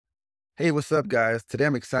Hey, what's up, guys? Today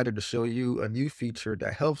I'm excited to show you a new feature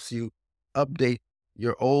that helps you update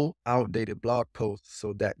your old outdated blog posts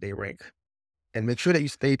so that they rank. And make sure that you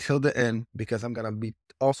stay till the end because I'm going to be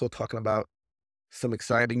also talking about some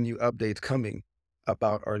exciting new updates coming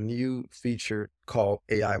about our new feature called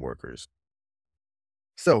AI workers.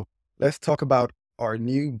 So let's talk about our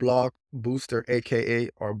new blog booster, AKA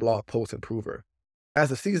our blog post improver.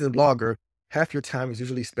 As a seasoned blogger, half your time is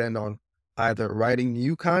usually spent on either writing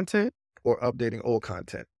new content or updating old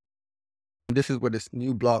content. And this is where this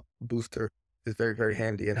new blog booster is very, very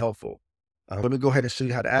handy and helpful. Let me go ahead and show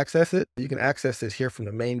you how to access it. You can access it here from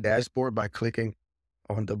the main dashboard by clicking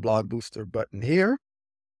on the blog booster button here,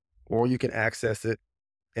 or you can access it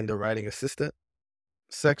in the writing assistant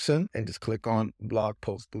section and just click on blog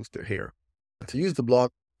post booster here. To use the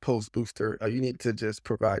blog post booster, you need to just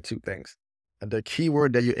provide two things: the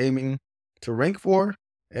keyword that you're aiming to rank for,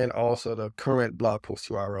 and also the current blog post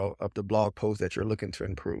URL of the blog post that you're looking to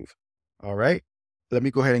improve. All right. Let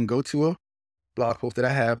me go ahead and go to a blog post that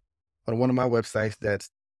I have on one of my websites that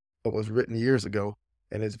was written years ago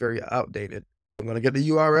and it's very outdated. I'm going to get the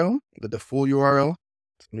URL, the full URL.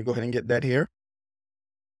 So let me go ahead and get that here.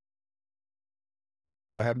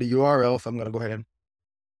 I have the URL, so I'm going to go ahead and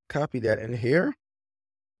copy that in here.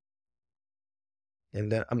 And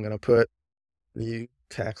then I'm going to put new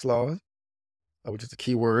tax laws, which is a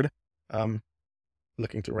keyword I'm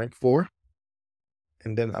looking to rank for.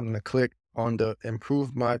 And then I'm going to click on the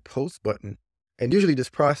improve my post button. And usually this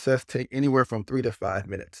process takes anywhere from 3 to 5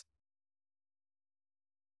 minutes.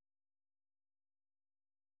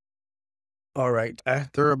 All right.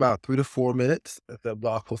 After about 3 to 4 minutes, the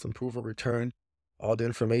blog post improver returned all the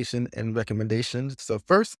information and recommendations. So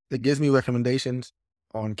first, it gives me recommendations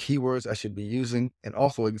on keywords I should be using and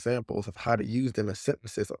also examples of how to use them and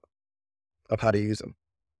sentences of how to use them.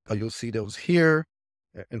 You'll see those here: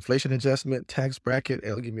 inflation adjustment, tax bracket.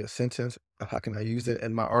 It'll give me a sentence of how can I use it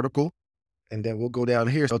in my article. And then we'll go down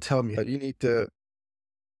here. It'll tell me you need to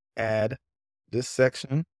add this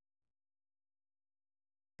section,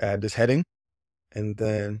 add this heading, and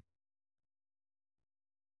then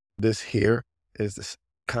this here is this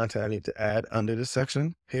content I need to add under this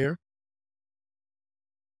section here.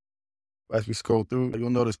 As we scroll through, you'll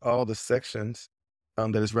notice all the sections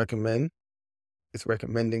that it's recommending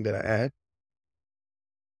that I add.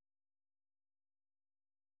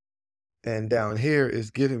 And down here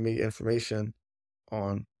is giving me information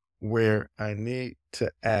on where I need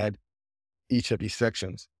to add each of these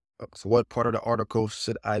sections. So what part of the article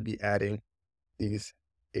should I be adding these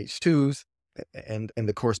H2s and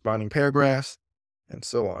the corresponding paragraphs and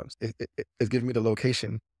so on. It's giving me the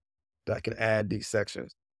location that I can add these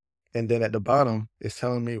sections. And then at the bottom, it's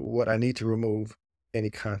telling me what I need to remove,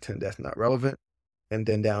 any content that's not relevant. And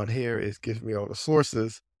then down here is giving me all the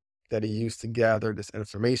sources that he used to gather this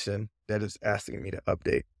information that is asking me to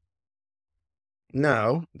update.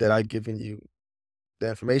 Now that I've given you the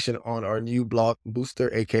information on our new blog booster,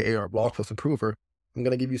 AKA our blog post improver, I'm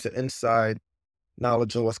going to give you some inside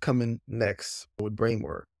knowledge of what's coming next with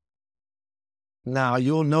Bramework. Now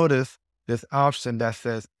you'll notice this option that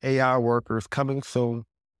says AI workers coming soon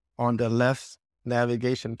on the left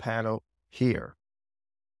navigation panel here.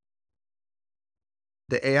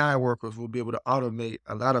 The AI workers will be able to automate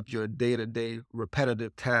a lot of your day-to-day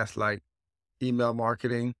repetitive tasks like email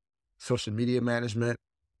marketing, social media management,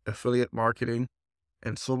 affiliate marketing,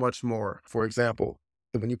 and so much more. For example,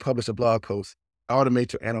 when you publish a blog post,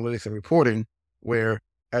 automate your analytics and reporting, where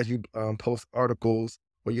as you post articles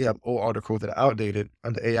where you have old articles that are outdated,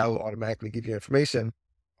 and the AI will automatically give you information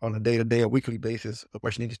on a day-to-day or weekly basis of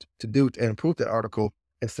what you need to do to improve that article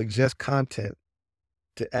and suggest content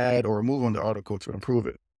to add or remove on the article to improve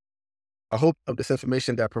it. I hope this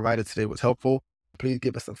information that I provided today was helpful. Please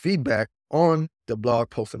give us some feedback on the blog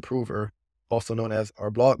post improver, also known as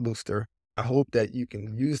our blog booster. I hope that you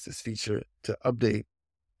can use this feature to update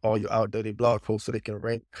all your outdated blog posts so they can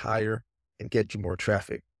rank higher and get you more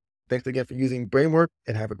traffic. Thanks again for using Bramework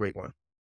and have a great one.